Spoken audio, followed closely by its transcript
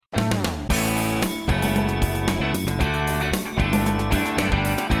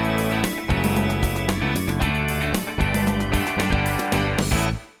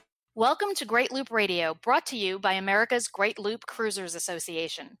Welcome to Great Loop Radio, brought to you by America's Great Loop Cruisers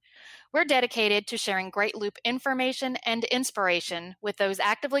Association. We're dedicated to sharing Great Loop information and inspiration with those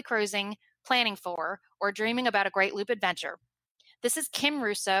actively cruising, planning for, or dreaming about a Great Loop adventure. This is Kim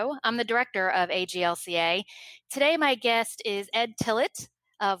Russo. I'm the director of AGLCA. Today, my guest is Ed Tillett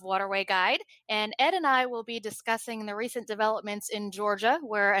of Waterway Guide, and Ed and I will be discussing the recent developments in Georgia,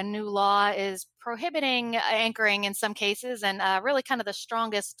 where a new law is prohibiting anchoring in some cases, and really kind of the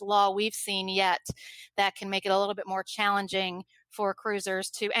strongest law we've seen yet that can make it a little bit more challenging for cruisers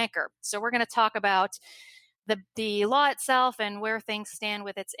to anchor. So we're going to talk about the law itself and where things stand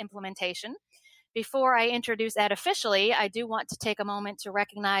with its implementation. Before I introduce Ed officially, I do want to take a moment to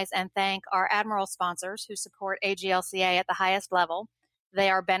recognize and thank our Admiral sponsors who support AGLCA at the highest level. They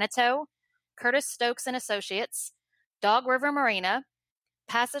are Beneteau, Curtis Stokes and Associates, Dog River Marina,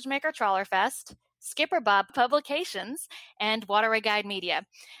 Passage Maker Trawler Fest, Skipper Bob Publications, and Waterway Guide Media.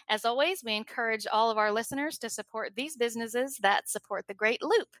 As always, we encourage all of our listeners to support these businesses that support the Great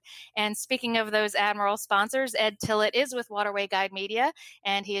Loop. And speaking of those Admiral sponsors, Ed Tillett is with Waterway Guide Media,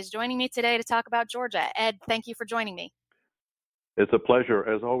 and he is joining me today to talk about Georgia. Ed, thank you for joining me. It's a pleasure,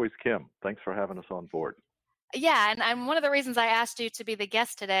 as always, Kim. Thanks for having us on board. Yeah, and one of the reasons I asked you to be the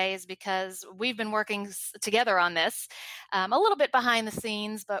guest today is because we've been working together on this, a little bit behind the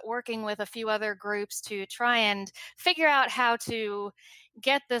scenes, but working with a few other groups to try and figure out how to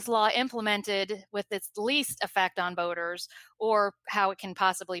get this law implemented with its least effect on boaters, or how it can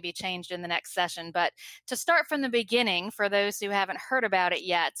possibly be changed in the next session. But to start from the beginning, for those who haven't heard about it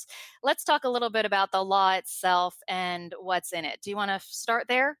yet, let's talk a little bit about the law itself and what's in it. Do you want to start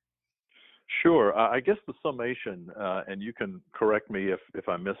there? Sure. I guess the summation, and you can correct me if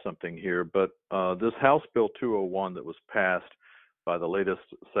I miss something here, but this House Bill 201 that was passed by the latest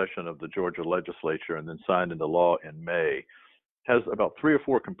session of the Georgia legislature and then signed into law in May has about 3 or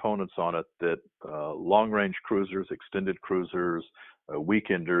 4 components on it that long-range cruisers, extended cruisers,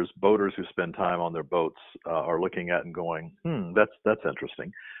 weekenders, boaters who spend time on their boats are looking at and going, that's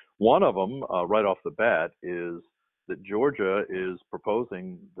interesting. One of them, right off the bat, is that Georgia is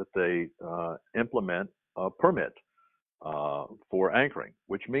proposing that they implement a permit for anchoring,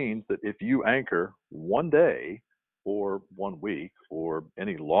 which means that if you anchor one day or 1 week or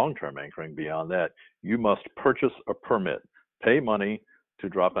any long-term anchoring beyond that, you must purchase a permit, pay money to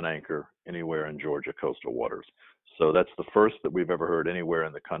drop an anchor anywhere in Georgia coastal waters. So that's the first that we've ever heard anywhere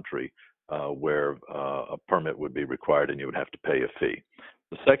in the country where a permit would be required and you would have to pay a fee.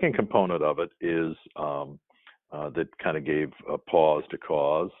 The second component of it is that kind of gave a cause to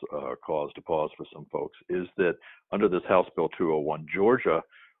pause for some folks, is that under this House Bill 201, Georgia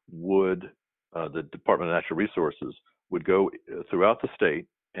would, the Department of Natural Resources would go throughout the state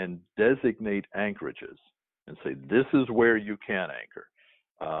and designate anchorages and say, this is where you can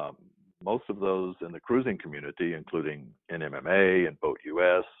anchor. Most of those in the cruising community, including NMMA and Boat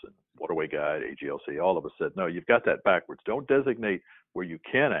US and Waterway Guide, AGLC, all of us said, no, you've got that backwards. Don't designate where you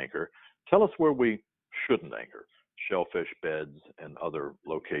can anchor. Tell us where we shouldn't anchor, shellfish beds and other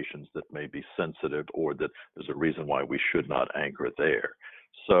locations that may be sensitive or that there's a reason why we should not anchor there.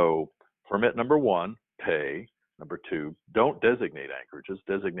 So permit number 1, pay. Number 2, don't designate anchorages,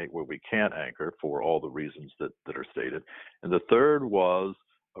 designate where we can't anchor for all the reasons that are stated. And the third was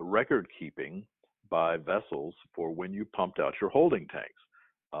a record keeping by vessels for when you pumped out your holding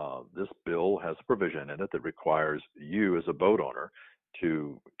tanks. This bill has a provision in it that requires you as a boat owner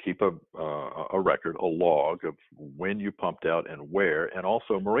to keep a record, a log of when you pumped out and where, and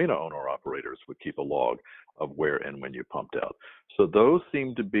also marina owner operators would keep a log of where and when you pumped out. So those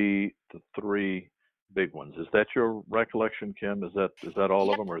seem to be the 3 big ones. Is that your recollection, Kim? Is that all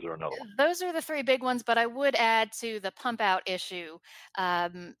of them, or is there another one? Those are the 3 big ones, but I would add to the pump out issue,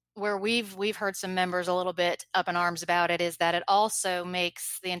 where we've heard some members a little bit up in arms about it, is that it also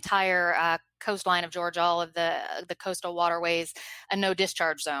makes the entire coastline of Georgia, all of the coastal waterways, a no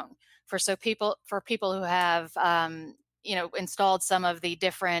discharge zone for people who have installed some of the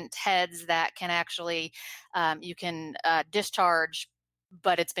different heads that can actually you can discharge,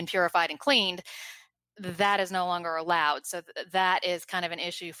 but it's been purified and cleaned. That is no longer allowed. So that is kind of an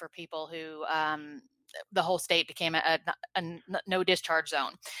issue for people who the whole state became a no discharge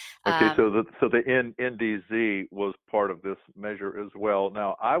zone. Okay, so the NDZ was part of this measure as well.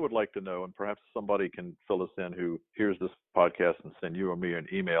 Now, I would like to know, and perhaps somebody can fill us in who hears this podcast and send you or me an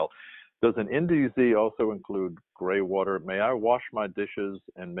email. Does an NDZ also include gray water? May I wash my dishes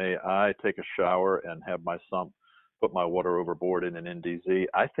and may I take a shower and have my sump put my water overboard in an NDZ?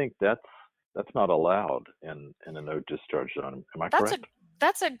 I think that's not allowed in a no discharge zone. Am I correct?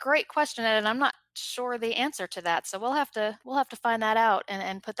 That's a great question, and I'm not sure the answer to that. So we'll have to find that out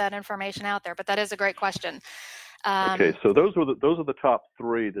and put that information out there. But that is a great question. Okay, Um, so those are the top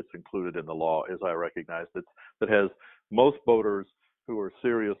three that's included in the law, as I recognize that has most boaters who are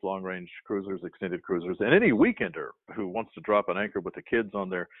serious long-range cruisers, extended cruisers, and any weekender who wants to drop an anchor with the kids on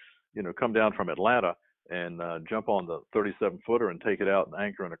their, come down from Atlanta and jump on the 37-footer and take it out and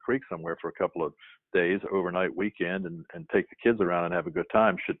anchor in a creek somewhere for a couple of days, overnight weekend, and take the kids around and have a good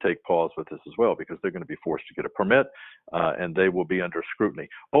time should take pause with this as well, because they're going to be forced to get a permit, and they will be under scrutiny.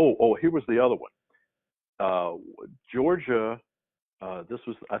 Oh, here was the other one. Georgia, this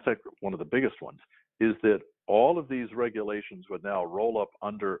was, I think, one of the biggest ones, is that all of these regulations would now roll up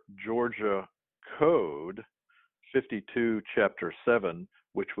under Georgia Code 52, Chapter 7,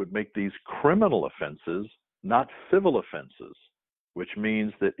 which would make these criminal offenses, not civil offenses, which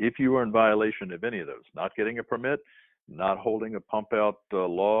means that if you are in violation of any of those, not getting a permit, not holding a pump out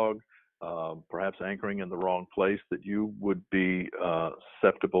log, perhaps anchoring in the wrong place, that you would be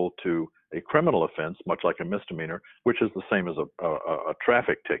susceptible to a criminal offense, much like a misdemeanor, which is the same as a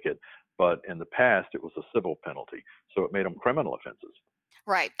traffic ticket. But in the past, it was a civil penalty. So it made them criminal offenses.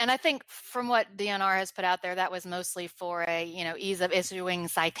 Right. And I think from what DNR has put out there, that was mostly for a, ease of issuing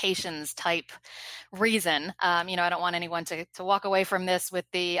citations type reason. I don't want anyone to walk away from this with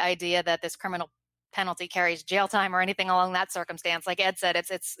the idea that this criminal penalty carries jail time or anything along that circumstance. Like Ed said,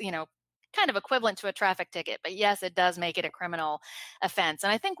 it's kind of equivalent to a traffic ticket, but yes, it does make it a criminal offense.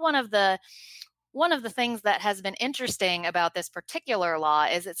 And I think one of the things that has been interesting about this particular law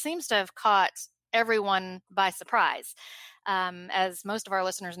is it seems to have caught everyone by surprise. As most of our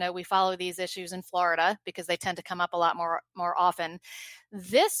listeners know, we follow these issues in Florida because they tend to come up a lot more often.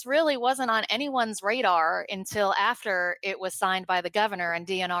 This really wasn't on anyone's radar until after it was signed by the governor and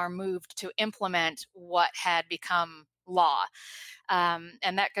DNR moved to implement what had become law.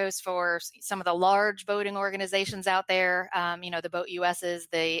 And that goes for some of the large boating organizations out there, the Boat US's,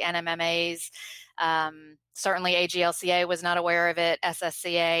 the NMMA's, certainly AGLCA was not aware of it,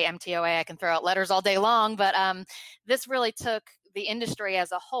 SSCA, MTOA, I can throw out letters all day long, but this really took the industry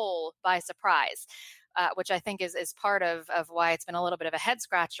as a whole by surprise. Which I think is part of why it's been a little bit of a head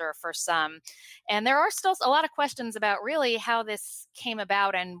scratcher for some. And there are still a lot of questions about really how this came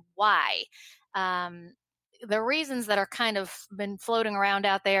about and why. The reasons that are kind of been floating around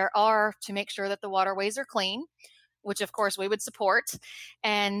out there are to make sure that the waterways are clean, which of course we would support,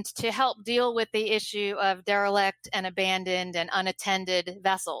 and to help deal with the issue of derelict and abandoned and unattended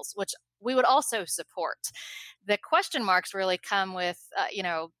vessels, which we would also support. The question marks really come with,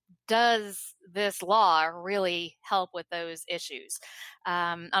 does this law really help with those issues?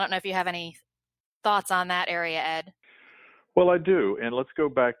 I don't know if you have any thoughts on that area, Ed. Well, I do. And let's go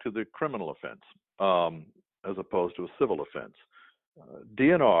back to the criminal offense as opposed to a civil offense.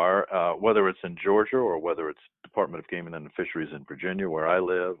 DNR, whether it's in Georgia or whether it's Department of Game and Fisheries in Virginia, where I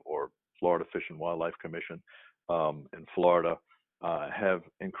live, or Florida Fish and Wildlife Commission in Florida, have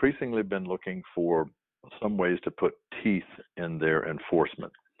increasingly been looking for some ways to put teeth in their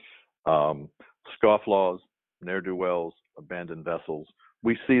enforcement. Scofflaws, ne'er-do-wells, abandoned vessels,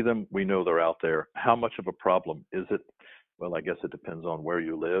 we see them, we know they're out there. How much of a problem is it? Well, I guess it depends on where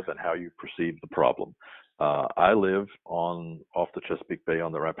you live and how you perceive the problem. I live off the Chesapeake Bay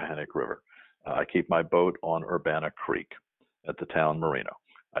on the Rappahannock River. I keep my boat on Urbana Creek at the town marina.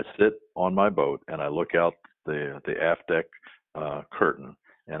 I sit on my boat and I look out the aft deck curtain,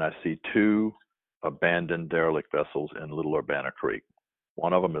 and I see two abandoned derelict vessels in Little Urbana Creek.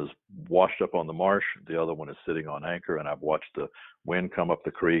 One of them is washed up on the marsh. The other one is sitting on anchor, and I've watched the wind come up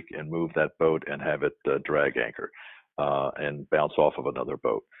the creek and move that boat and have it drag anchor and bounce off of another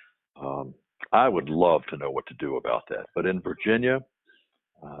boat. I would love to know what to do about that. But in Virginia,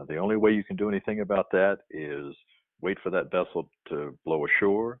 the only way you can do anything about that is wait for that vessel to blow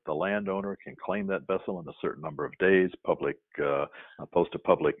ashore. The landowner can claim that vessel in a certain number of days, post a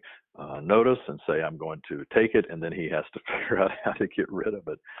public notice and say, I'm going to take it, and then he has to figure out how to get rid of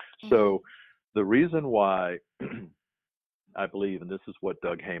it. Mm-hmm. So the reason why I believe, and this is what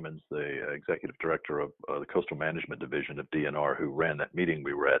Doug Haymans, the executive director of the Coastal Management Division of DNR, who ran that meeting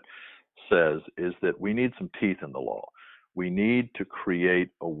we were at, says, is that we need some teeth in the law. We need to create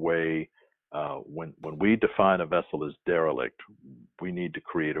a way, when we define a vessel as derelict, we need to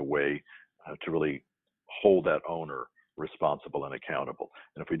create a way to really hold that owner responsible and accountable.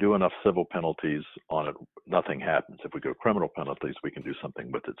 And if we do enough civil penalties on it, nothing happens. If we go criminal penalties, we can do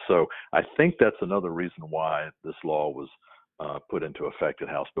something with it. So I think that's another reason why this law was put into effect at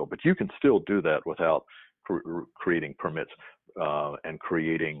House Bill. But you can still do that without creating permits and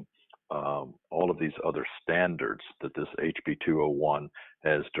creating all all of these other standards that this HB 201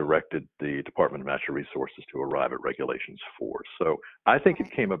 has directed the Department of Natural Resources to arrive at regulations for. So I think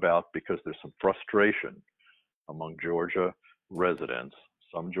it came about because there's some frustration among Georgia residents,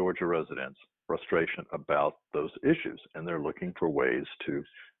 some Georgia residents, frustration about those issues, and they're looking for ways to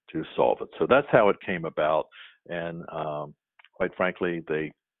solve it. So that's how it came about, and quite frankly,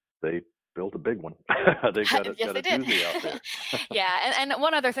 they built a big one. They've got a, Yes, got they a did. doozy out there. Yeah, and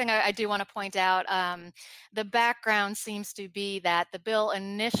one other thing I do want to point out, the background seems to be that the bill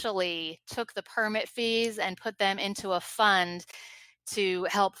initially took the permit fees and put them into a fund to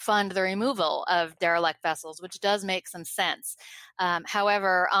help fund the removal of derelict vessels, which does make some sense.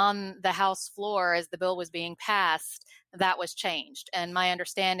 However, on the House floor, as the bill was being passed, that was changed. And my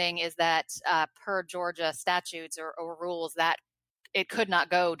understanding is that per Georgia statutes or rules, that it could not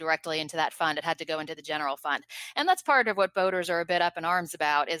go directly into that fund. It had to go into the general fund. And that's part of what boaters are a bit up in arms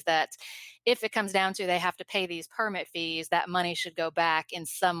about, is that if it comes down to they have to pay these permit fees, that money should go back in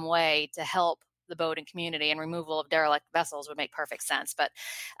some way to help the boating community, and removal of derelict vessels would make perfect sense. But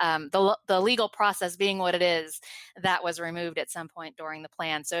the legal process being what it is, that was removed at some point during the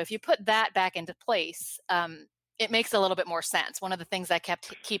plan. So if you put that back into place, it makes a little bit more sense. One of the things I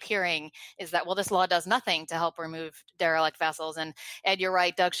keep hearing is that, well, this law does nothing to help remove derelict vessels. And Ed, you're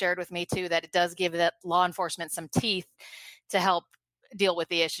right. Doug shared with me too that it does give that law enforcement some teeth to help deal with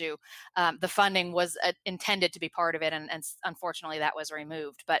the issue. The funding was intended to be part of it, and unfortunately that was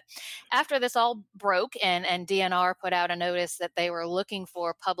removed. But after this all broke and DNR put out a notice that they were looking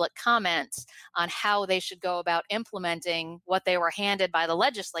for public comments on how they should go about implementing what they were handed by the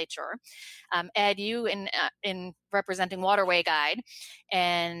legislature, Ed, you in representing Waterway Guide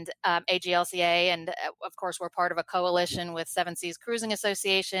and AGLCA, and of course we're part of a coalition with Seven Seas Cruising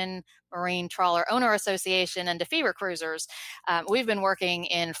Association, Marine Trawler Owner Association, and DeFever Cruisers. We've been working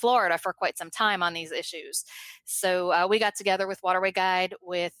in Florida for quite some time on these issues. So we got together with Waterway Guide,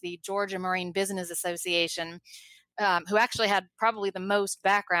 with the Georgia Marine Business Association, who actually had probably the most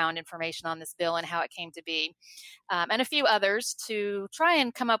background information on this bill and how it came to be, and a few others, to try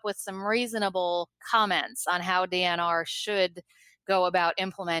and come up with some reasonable comments on how DNR should go about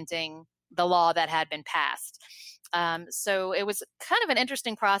implementing the law that had been passed. So it was kind of an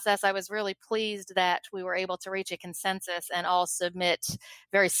interesting process. I was really pleased that we were able to reach a consensus and all submit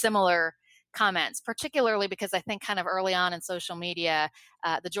very similar comments, particularly because I think kind of early on in social media,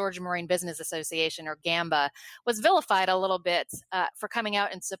 the Georgia Marine Business Association, or GAMBA, was vilified a little bit for coming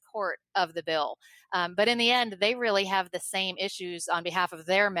out in support of the bill. But in the end, they really have the same issues on behalf of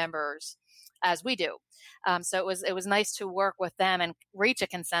their members as we do. So it was nice to work with them and reach a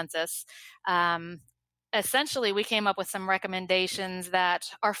consensus. Essentially, we came up with some recommendations that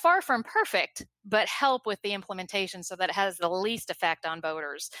are far from perfect, but help with the implementation so that it has the least effect on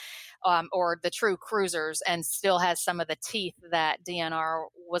boaters or the true cruisers, and still has some of the teeth that DNR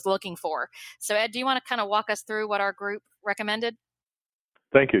was looking for. So Ed, do you want to kind of walk us through what our group recommended?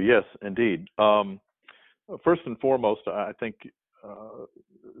 Thank you. Yes, indeed. First and foremost, I think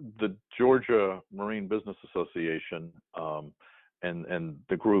the Georgia Marine Business Association and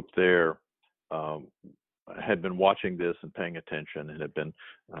the group there had been watching this and paying attention, and had been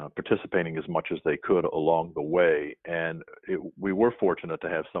participating as much as they could along the way. And we were fortunate to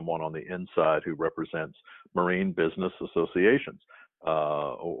have someone on the inside who represents marine business associations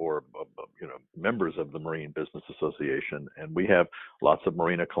or members of the Marine Business Association. And we have lots of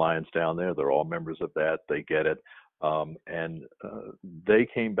marina clients down there. They're all members of that. They get it. And they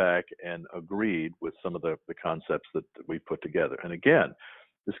came back and agreed with some of the concepts that we put together. And again,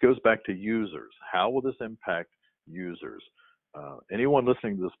 this goes back to users. How will this impact users? Anyone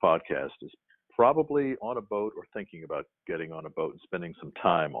listening to this podcast is probably on a boat or thinking about getting on a boat and spending some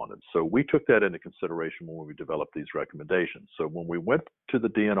time on it. So we took that into consideration when we developed these recommendations. So when we went to the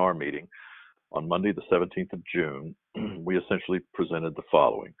DNR meeting on Monday, the 17th of June, we essentially presented the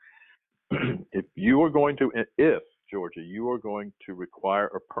following. If Georgia, you are going to require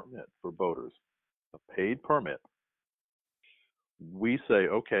a permit for boaters, a paid permit, we say,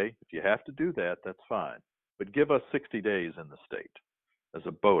 okay, if you have to do that, that's fine. But give us 60 days in the state as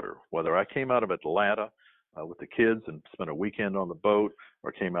a boater, whether I came out of Atlanta with the kids and spent a weekend on the boat,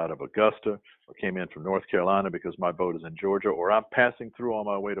 or came out of Augusta, or came in from North Carolina because my boat is in Georgia, or I'm passing through on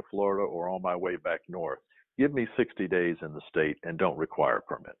my way to Florida or on my way back north. Give me 60 days in the state and don't require a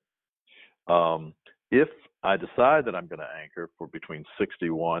permit. If I decide that I'm going to anchor for between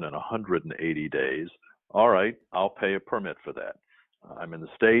 61 and 180 days, all right, I'll pay a permit for that. I'm in the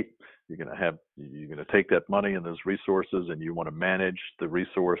state. You're going to take that money and those resources, and you want to manage the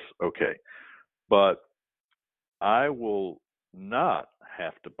resource. Okay, but I will not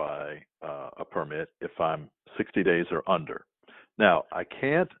have to buy a permit if I'm 60 days or under. Now, I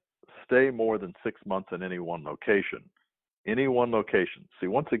can't stay more than 6 months in any one location. Any one location. See,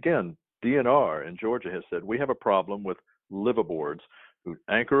 once again, DNR in Georgia has said we have a problem with liveaboards who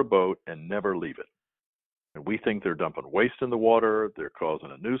anchor a boat and never leave it. And we think they're dumping waste in the water, they're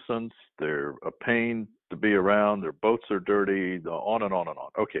causing a nuisance, they're a pain to be around, their boats are dirty, on and on and on.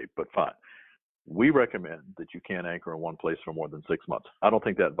 Okay, but fine. We recommend that you can't anchor in one place for more than 6 months. I don't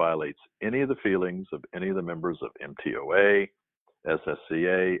think that violates any of the feelings of any of the members of MTOA,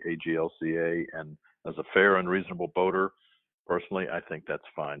 SSCA, AGLCA, and as a fair and reasonable boater, personally, I think that's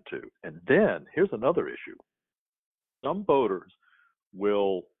fine too. And then here's another issue. Some boaters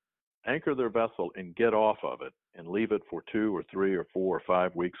will anchor their vessel and get off of it and leave it for 2 or 3 or 4 or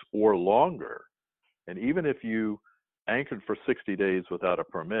 5 weeks or longer. And even if you anchored for 60 days without a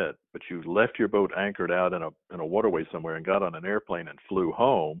permit, but you left your boat anchored out in a waterway somewhere and got on an airplane and flew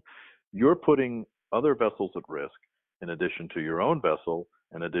home, you're putting other vessels at risk in addition to your own vessel,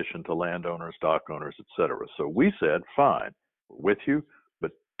 in addition to landowners, dock owners, etc. So we said, fine, we're with you,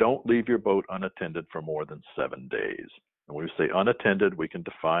 but don't leave your boat unattended for more than 7 days. And when we say unattended, we can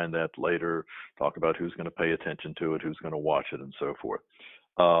define that later, talk about who's going to pay attention to it, who's going to watch it, and so forth.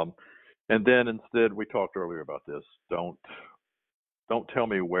 And then instead, we talked earlier about this. Don't tell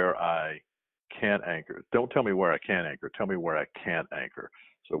me where I can't anchor. Don't tell me where I can anchor. Tell me where I can't anchor.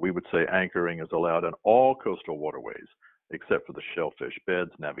 So we would say anchoring is allowed in all coastal waterways, except for the shellfish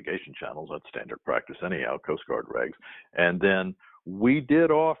beds, navigation channels. That's standard practice anyhow, Coast Guard regs. And then we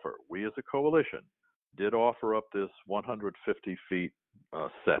as a coalition, did offer up this 150 feet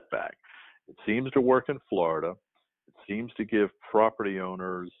setback. It seems to work in Florida. It seems to give property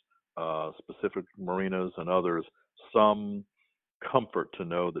owners, specific marinas and others, some comfort to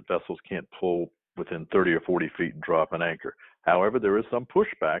know that vessels can't pull within 30 or 40 feet and drop an anchor. However, there is some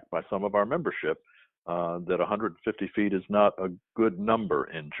pushback by some of our membership that 150 feet is not a good number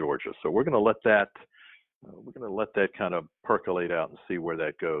in Georgia. So we're going to let that kind of percolate out and see where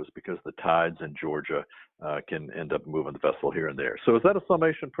that goes, because the tides in Georgia can end up moving the vessel here and there. So is that a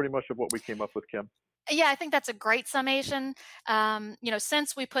summation pretty much of what we came up with, Kim? Yeah, I think that's a great summation.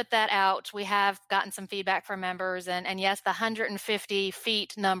 Since we put that out, we have gotten some feedback from members, and yes, the 150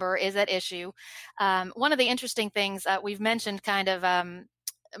 feet number is at issue. One of the interesting things we've mentioned kind of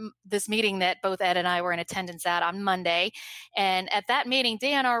this meeting that both Ed and I were in attendance at on Monday. And at that meeting,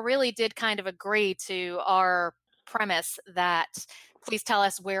 DNR really did kind of agree to our premise that please tell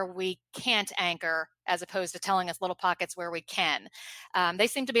us where we can't anchor, as opposed to telling us little pockets where we can. They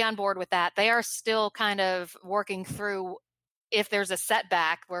seem to be on board with that. They are still kind of working through if there's a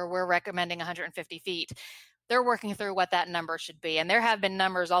setback where we're recommending 150 feet. They're working through what that number should be. And there have been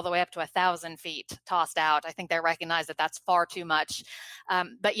numbers all the way up to 1,000 feet tossed out. I think they recognize that that's far too much.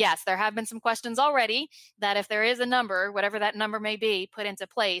 But yes, there have been some questions already that if there is a number, whatever that number may be, put into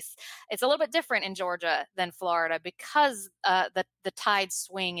place, it's a little bit different in Georgia than Florida because the tide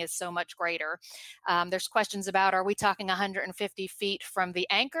swing is so much greater. There's questions about, are we talking 150 feet from the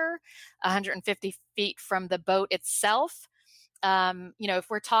anchor, 150 feet from the boat itself? If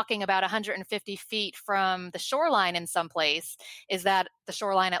we're talking about 150 feet from the shoreline in some place, is that the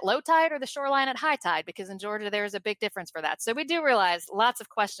shoreline at low tide or the shoreline at high tide? Because in Georgia, there's a big difference for that. So we do realize lots of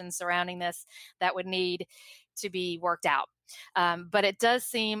questions surrounding this that would need to be worked out. But it does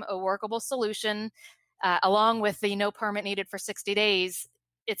seem a workable solution, along with the no permit needed for 60 days.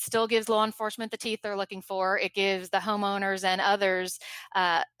 It still gives law enforcement the teeth they're looking for. It gives the homeowners and others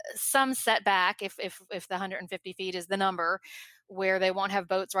some setback if the 150 feet is the number, where they won't have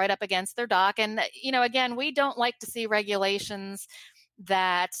boats right up against their dock. And, again, we don't like to see regulations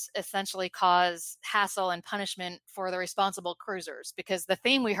that essentially cause hassle and punishment for the responsible cruisers, because the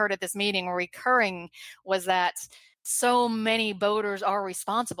theme we heard at this meeting recurring was that so many boaters are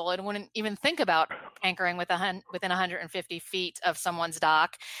responsible and wouldn't even think about anchoring within 150 feet of someone's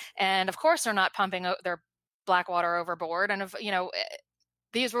dock. And of course, they're not pumping their black water overboard. And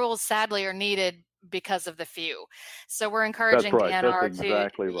these rules sadly are needed because of the few. So we're encouraging DNR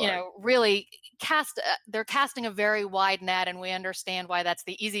to, really they're casting a very wide net, and we understand why that's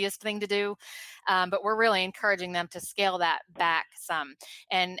the easiest thing to do. But we're really encouraging them to scale that back some.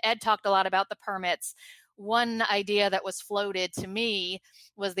 And Ed talked a lot about the permits. One idea that was floated to me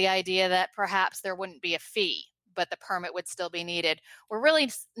was the idea that perhaps there wouldn't be a fee, but the permit would still be needed. We're really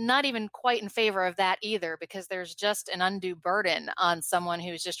not even quite in favor of that either, because there's just an undue burden on someone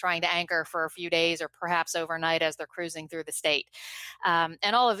who's just trying to anchor for a few days or perhaps overnight as they're cruising through the state. And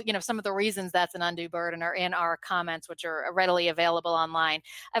all of, some of the reasons that's an undue burden are in our comments, which are readily available online.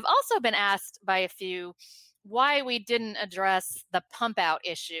 I've also been asked by a few why we didn't address the pump out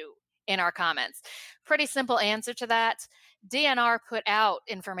issue in our comments? Pretty simple answer to that. DNR put out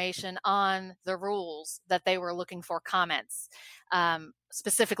information on the rules that they were looking for comments,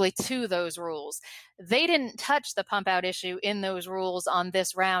 specifically to those rules. They didn't touch the pump out issue in those rules on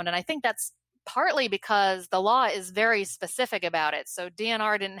this round, and I think that's partly because the law is very specific about it. So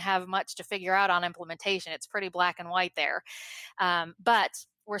DNR didn't have much to figure out on implementation. It's pretty black and white there. But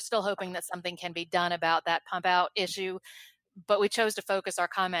we're still hoping that something can be done about that pump out issue. But we chose to focus our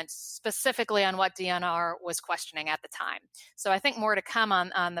comments specifically on what DNR was questioning at the time. So I think more to come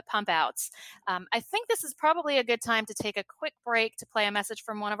on the pump outs. I think this is probably a good time to take a quick break to play a message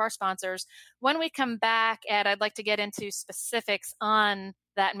from one of our sponsors. When we come back, Ed, I'd like to get into specifics on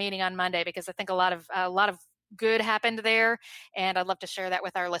that meeting on Monday, because I think a lot of good happened there, and I'd love to share that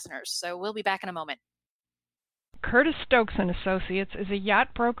with our listeners. So we'll be back in a moment. Curtis Stokes and Associates is a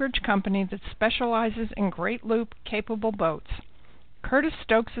yacht brokerage company that specializes in Great Loop capable boats. Curtis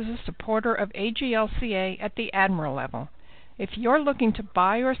Stokes is a supporter of AGLCA at the Admiral level. If you're looking to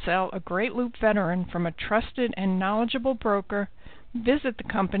buy or sell a Great Loop veteran from a trusted and knowledgeable broker, visit the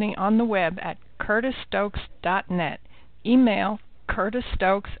company on the web at curtisstokes.net. Email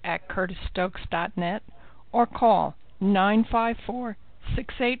curtisstokes@curtisstokes.net or call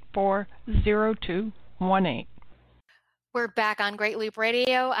 954-684-0218. We're back on Great Loop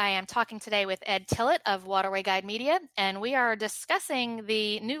Radio. I am talking today with Ed Tillett of Waterway Guide Media, and we are discussing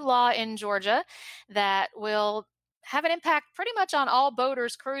the new law in Georgia that will have an impact pretty much on all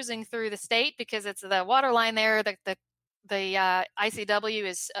boaters cruising through the state, because it's the water line there. The ICW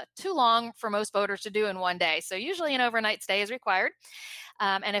is too long for most boaters to do in one day. So usually an overnight stay is required.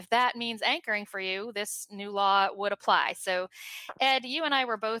 And if that means anchoring for you, this new law would apply. So, Ed, you and I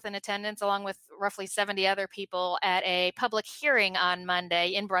were both in attendance, along with roughly 70 other people, at a public hearing on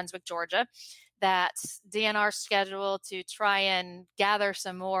Monday in Brunswick, Georgia, that DNR scheduled to try and gather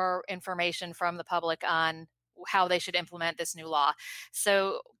some more information from the public on how they should implement this new law.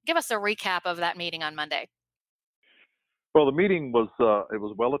 So give us a recap of that meeting on Monday. Well, the meeting was it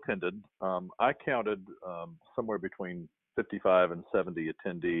was well attended. I counted somewhere between 55 and 70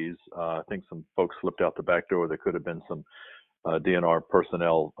 attendees. I think some folks slipped out the back door. There could have been some DNR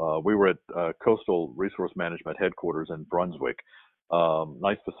personnel. We were at Coastal Resource Management headquarters in Brunswick.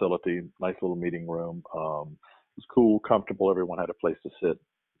 Nice facility, nice little meeting room. It was cool, comfortable. Everyone had a place to sit.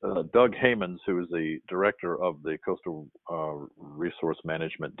 Doug Haymans, who is the director of the Coastal Resource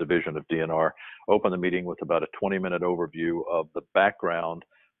Management Division of DNR, opened the meeting with about a 20-minute overview of the background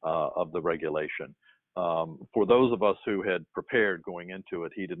of the regulation. For those of us who had prepared going into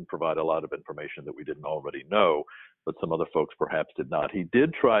it, he didn't provide a lot of information that we didn't already know, but some other folks perhaps did not. He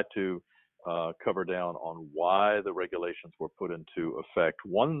did try to cover down on why the regulations were put into effect.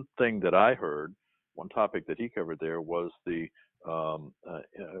 One thing that I heard, one topic that he covered there, was the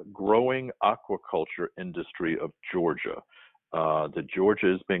growing aquaculture industry of Georgia. That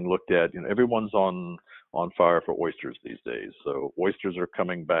Georgia is being looked at. Everyone's on fire for oysters these days. So oysters are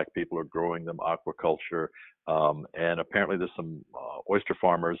coming back. People are growing them, aquaculture, and apparently there's some oyster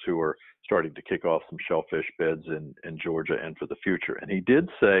farmers who are starting to kick off some shellfish beds in Georgia and for the future. And he did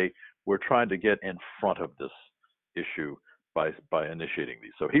say we're trying to get in front of this issue by initiating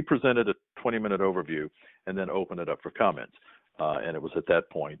these. So he presented a 20-minute overview and then opened it up for comments. And it was at that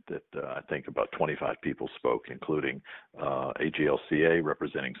point that I think about 25 people spoke, including AGLCA,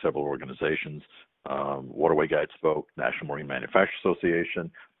 representing several organizations. Waterway Guide spoke, National Marine Manufacturers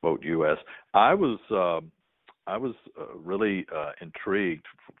Association, Boat US. I was really intrigued,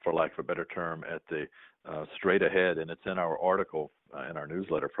 for lack of a better term, at the straight ahead, and it's in our article in our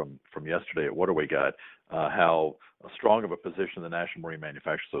newsletter from yesterday at Waterway Guide, how strong of a position the National Marine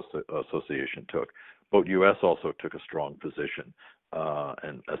Manufacturers Association took. Boat US also took a strong position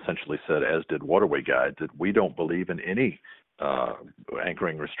and essentially said, as did Waterway Guide, that we don't believe in any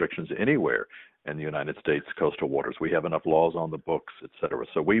anchoring restrictions anywhere in the United States coastal waters. We have enough laws on the books, et cetera.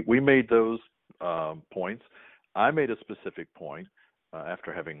 So we made those points. I made a specific point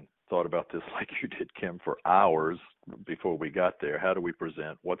after having thought about this like you did, Kim, for hours before we got there. How do we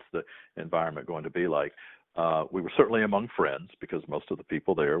present? What's the environment going to be like? We were certainly among friends, because most of the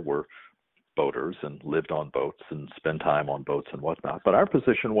people there were boaters and lived on boats and spend time on boats and whatnot. But our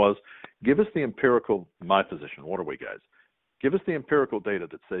position was, give us the empirical, my position, Waterway Guys, give us the empirical data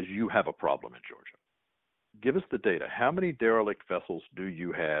that says you have a problem in Georgia. Give us the data. How many derelict vessels do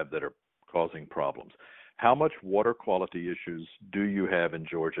you have that are causing problems? How much water quality issues do you have in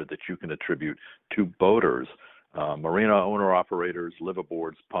Georgia that you can attribute to boaters, marina owner-operators,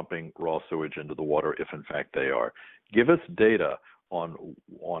 liveaboards pumping raw sewage into the water, if in fact they are? Give us data on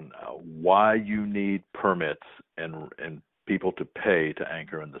why you need permits and people to pay to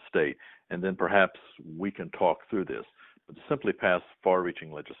anchor in the state. And then perhaps we can talk through this. But to simply pass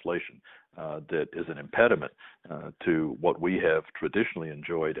far-reaching legislation that is an impediment to what we have traditionally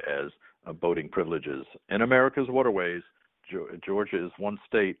enjoyed as boating privileges in America's waterways. Georgia is one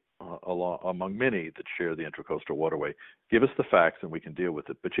state among many that share the Intracoastal Waterway. Give us the facts and we can deal with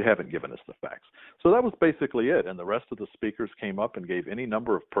it, but you haven't given us the facts. So that was basically it. And the rest of the speakers came up and gave any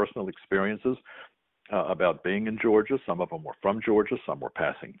number of personal experiences about being in Georgia. Some of them were from Georgia, some were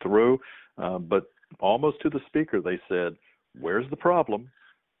passing through, but almost to the speaker they said, where's the problem?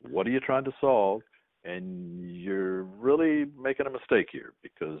 What are you trying to solve? And you're really making a mistake here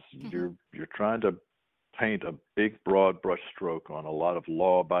because you're trying to paint a big, broad brush stroke on a lot of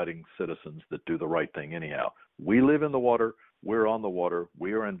law-abiding citizens that do the right thing anyhow. We live in the water. We're on the water.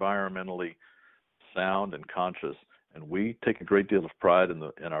 We are environmentally sound and conscious, and we take a great deal of pride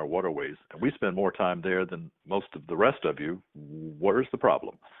in our waterways, and we spend more time there than most of the rest of you. Where's the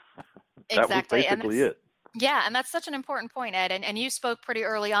problem? That Exactly. was basically it. Yeah, and that's such an important point, Ed. And you spoke pretty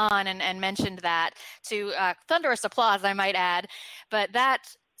early on and mentioned that to thunderous applause, I might add. But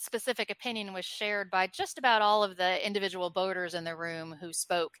that specific opinion was shared by just about all of the individual boaters in the room who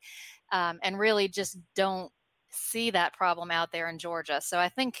spoke, and really just don't see that problem out there in Georgia. So I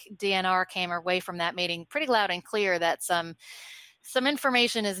think DNR came away from that meeting pretty loud and clear that some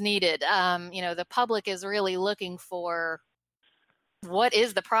information is needed. The public is really looking for, what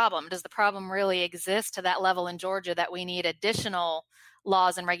is the problem? Does the problem really exist to that level in Georgia that we need additional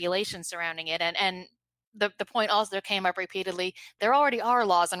laws and regulations surrounding it? And the point also came up repeatedly, there already are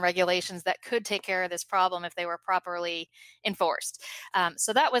laws and regulations that could take care of this problem if they were properly enforced.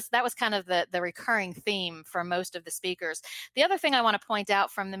 So that was kind of the recurring theme from most of the speakers. The other thing I want to point out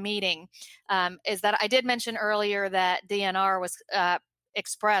from the meeting is that I did mention earlier that DNR was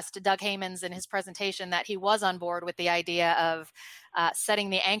expressed, Doug Haymans in his presentation, that he was on board with the idea of setting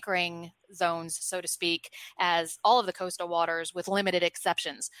the anchoring zones, so to speak, as all of the coastal waters with limited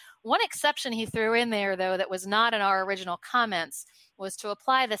exceptions. One exception he threw in there, though, that was not in our original comments, was to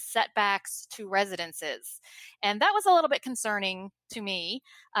apply the setbacks to residences. And that was a little bit concerning to me.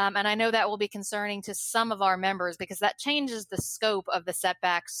 And I know that will be concerning to some of our members because that changes the scope of the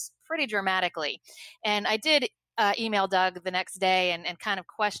setbacks pretty dramatically. And I did email Doug the next day and kind of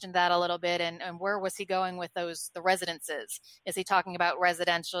questioned that a little bit, and where was he going with the residences? Is he talking about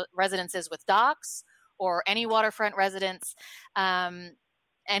residences with docks or any waterfront residence?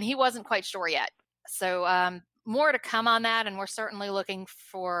 And he wasn't quite sure yet. So more to come on that, and we're certainly looking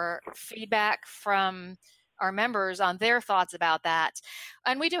for feedback from our members on their thoughts about that.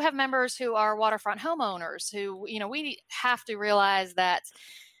 And we do have members who are waterfront homeowners who, we have to realize that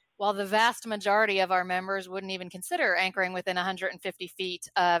while the vast majority of our members wouldn't even consider anchoring within 150 feet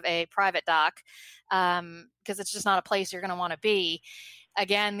of a private dock, because it's just not a place you're going to want to be.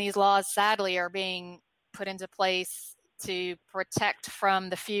 Again, these laws sadly are being put into place to protect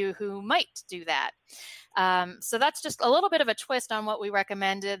from the few who might do that. So that's just a little bit of a twist on what we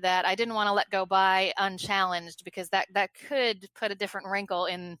recommended that I didn't want to let go by unchallenged, because that could put a different wrinkle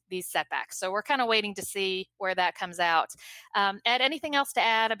in these setbacks. So we're kind of waiting to see where that comes out. Ed, anything else to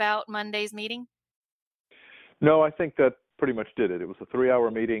add about Monday's meeting? No, I think that pretty much did it. It was a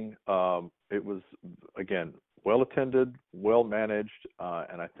 3-hour meeting. It was, again, well attended, well managed,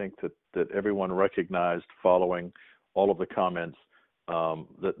 and I think that everyone recognized, following all of the comments,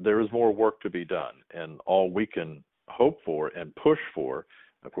 that there is more work to be done, and all we can hope for and push for,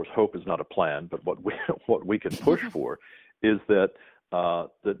 of course, hope is not a plan, but what we can push for is that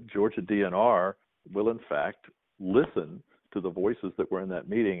Georgia DNR will in fact listen to the voices that were in that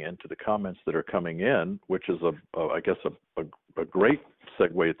meeting and to the comments that are coming in, which is a great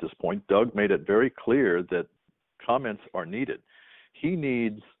segue at this point. Doug made it very clear that comments are needed. He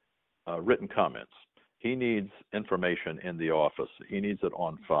needs written comments. He needs information in the office. He needs it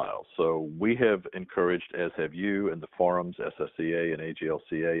on file. So we have encouraged, as have you in the forums, SSCA and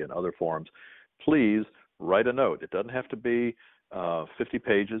AGLCA and other forums, please write a note. It doesn't have to be 50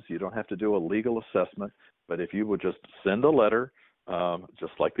 pages. You don't have to do a legal assessment. But if you would just send a letter,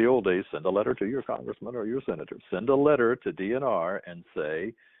 just like the old days, send a letter to your congressman or your senator. Send a letter to DNR and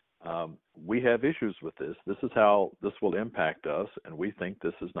say, we have issues with this. This is how this will impact us, and we think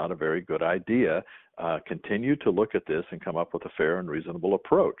this is not a very good idea. Continue to look at this and come up with a fair and reasonable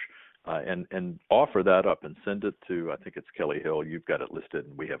approach, and offer that up and send it to, I think it's Kelly Hill. You've got it listed,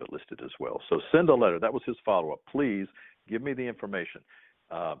 and we have it listed as well. So send a letter. That was his follow-up. Please give me the information.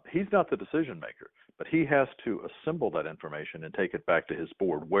 He's not the decision maker, but he has to assemble that information and take it back to his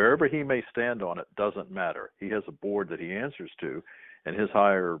board. Wherever he may stand on it doesn't matter. He has a board that he answers to, and his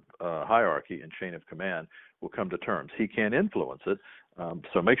higher hierarchy and chain of command will come to terms. He can't influence it,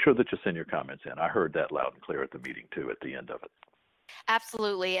 so make sure that you send your comments in. I heard that loud and clear at the meeting, too, at the end of it.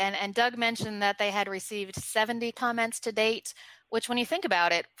 Absolutely. And Doug mentioned that they had received 70 comments to date, which when you think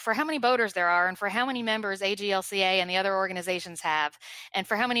about it, for how many boaters there are and for how many members AGLCA and the other organizations have, and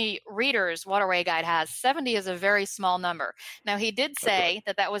for how many readers Waterway Guide has, 70 is a very small number. Now, he did say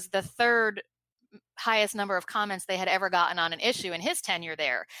that that was the third highest number of comments they had ever gotten on an issue in his tenure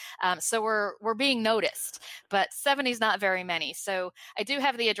there. So we're being noticed, but 70 is not very many. So I do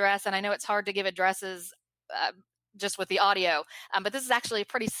have the address, and I know it's hard to give addresses just with the audio, but this is actually a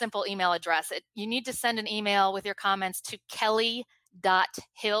pretty simple email address. You need to send an email with your comments to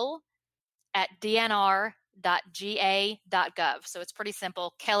kelly.hill@dnr.ga.gov. So it's pretty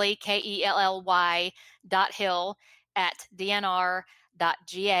simple, Kelly,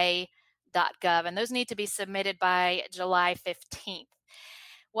 KELLY.hill@dnr.ga.gov, and those need to be submitted by July 15th.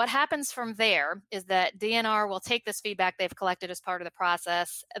 What happens from there is that DNR will take this feedback they've collected as part of the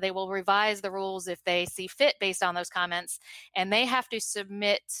process. They will revise the rules if they see fit based on those comments, and they have to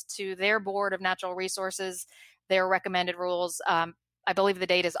submit to their Board of Natural Resources their recommended rules. I believe the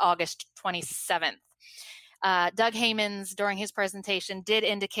date is August 27th. Doug Haymans, during his presentation, did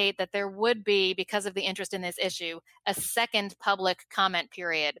indicate that there would be, because of the interest in this issue, a second public comment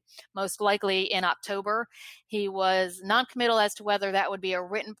period, most likely in October. He was non-committal as to whether that would be a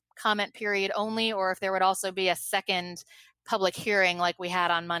written comment period only or if there would also be a second public hearing like we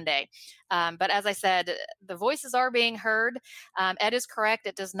had on Monday. But as I said, the voices are being heard. Ed is correct.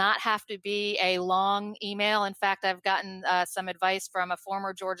 It does not have to be a long email. In fact, I've gotten some advice from a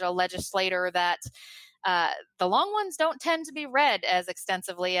former Georgia legislator that the long ones don't tend to be read as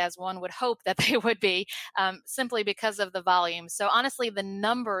extensively as one would hope that they would be, simply because of the volume. So honestly, the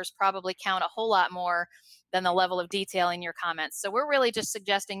numbers probably count a whole lot more than the level of detail in your comments. So we're really just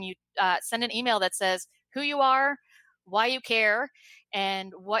suggesting you send an email that says who you are, why you care,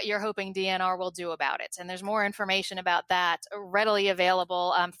 and what you're hoping DNR will do about it. And there's more information about that readily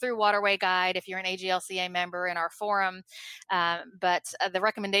available through Waterway Guide if you're an AGLCA member in our forum. But the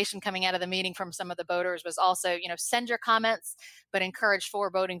recommendation coming out of the meeting from some of the boaters was also, send your comments, but encourage 4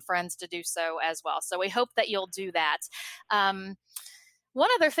 boating friends to do so as well. So we hope that you'll do that. One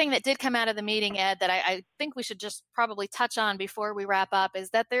other thing that did come out of the meeting, Ed, that I think we should just probably touch on before we wrap up is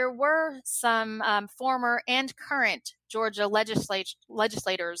that there were some former and current Georgia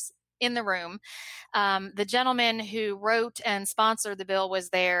legislators in the room. The gentleman who wrote and sponsored the bill was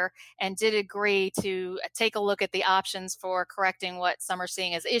there and did agree to take a look at the options for correcting what some are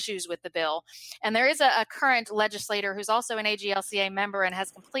seeing as issues with the bill. And there is a current legislator who's also an AGLCA member and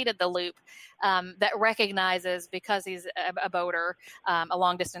has completed the loop that recognizes, because he's a boater, a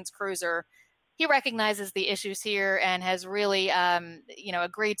long-distance cruiser, he recognizes the issues here and has really,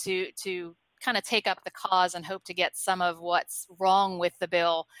 agreed to kind of take up the cause and hope to get some of what's wrong with the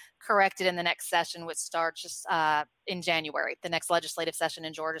bill corrected in the next session, which starts in January. The next legislative session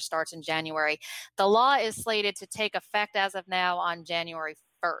in Georgia starts in January. The law is slated to take effect as of now on January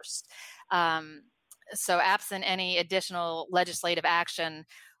 1st. So absent any additional legislative action,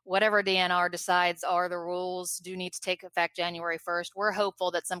 whatever DNR decides are the rules do need to take effect January 1st. We're hopeful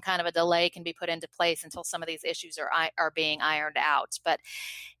that some kind of a delay can be put into place until some of these issues are being ironed out. But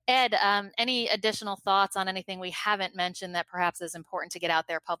Ed, any additional thoughts on anything we haven't mentioned that perhaps is important to get out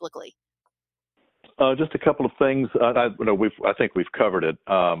there publicly? Just a couple of things. I think we've covered it.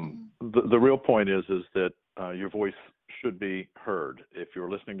 The real point is that your voice should be heard. If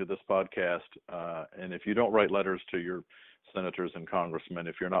you're listening to this podcast, and if you don't write letters to your senators and congressmen,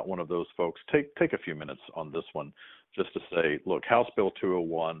 if you're not one of those folks, take a few minutes on this one just to say, look, House Bill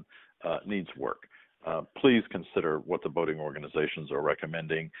 201 needs work. Please consider what the boating organizations are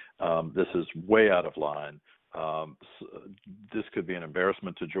recommending. This is way out of line. This could be an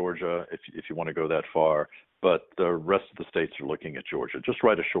embarrassment to Georgia if you want to go that far, but the rest of the states are looking at Georgia. Just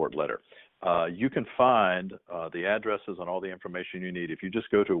write a short letter. You can find the addresses and all the information you need if you just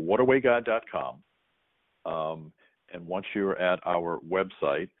go to waterwayguide.com. And once you're at our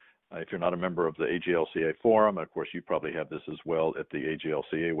website, if you're not a member of the AGLCA forum, and of course you probably have this as well at the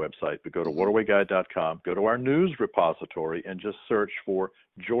AGLCA website, but go to waterwayguide.com, go to our news repository, and just search for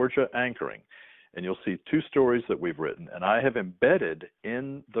Georgia anchoring. And you'll see 2 stories that we've written. And I have embedded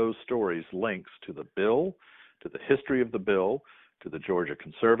in those stories links to the bill, to the history of the bill, to the Georgia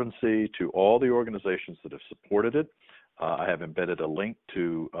Conservancy, to all the organizations that have supported it. I have embedded a link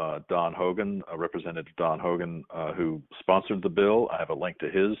to Don Hogan, Representative Don Hogan, who sponsored the bill. I have a link to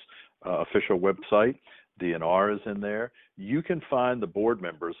his official website. DNR is in there. You can find the board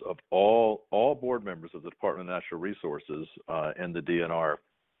members of all board members of the Department of Natural Resources in the DNR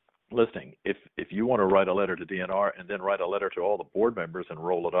listing. If you want to write a letter to DNR and then write a letter to all the board members and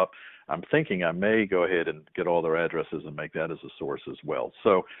roll it up, I'm thinking I may go ahead and get all their addresses and make that as a source as well.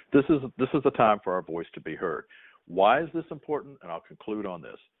 So this is the time for our voice to be heard. Why is this important? And I'll conclude on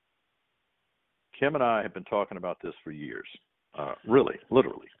this. Kim and I have been talking about this for years. Really,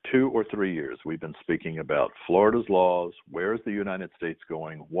 literally 2 or 3 years. We've been speaking about Florida's laws, where's the United States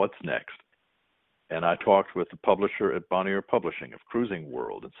going, what's next? And I talked with the publisher at Bonnier Publishing of Cruising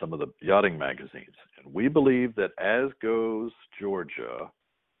World and some of the yachting magazines. And we believe that as goes Georgia,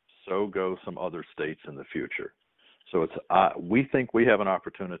 so go some other states in the future. So we think we have an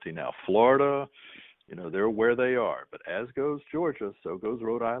opportunity now. Florida, they're where they are. But as goes Georgia, so goes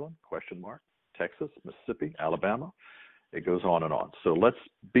Rhode Island, ? Texas, Mississippi, Alabama. It goes on and on. So let's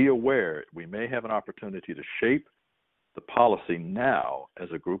be aware we may have an opportunity to shape the policy now as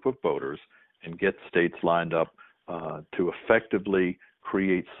a group of voters and get states lined up to effectively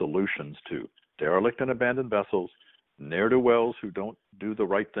create solutions to derelict and abandoned vessels, ne'er-do-wells who don't do the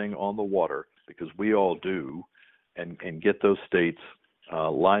right thing on the water, because we all do, and get those states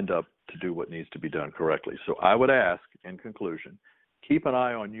lined up to do what needs to be done correctly. So I would ask, in conclusion, keep an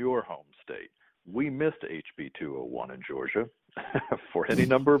eye on your home state. We missed HB 201 in Georgia for any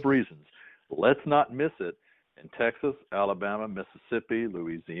number of reasons. Let's not miss it in Texas, Alabama, Mississippi,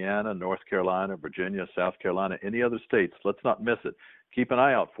 Louisiana, North Carolina, Virginia, South Carolina, any other states. Let's not miss it. Keep an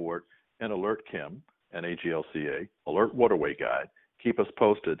eye out for it and alert Kim and AGLCA, alert Waterway Guide, keep us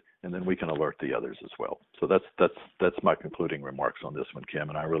posted, and then we can alert the others as well. So that's my concluding remarks on this one, Kim,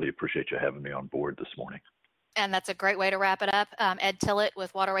 and I really appreciate you having me on board this morning. And that's a great way to wrap it up. Ed Tillett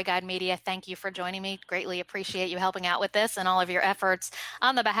with Waterway Guide Media, thank you for joining me. Greatly appreciate you helping out with this and all of your efforts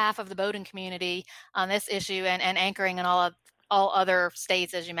on the behalf of the boating community on this issue and anchoring in all other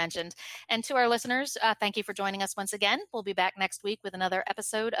states, as you mentioned. And to our listeners, thank you for joining us once again. We'll be back next week with another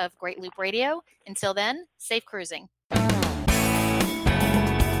episode of Great Loop Radio. Until then, safe cruising.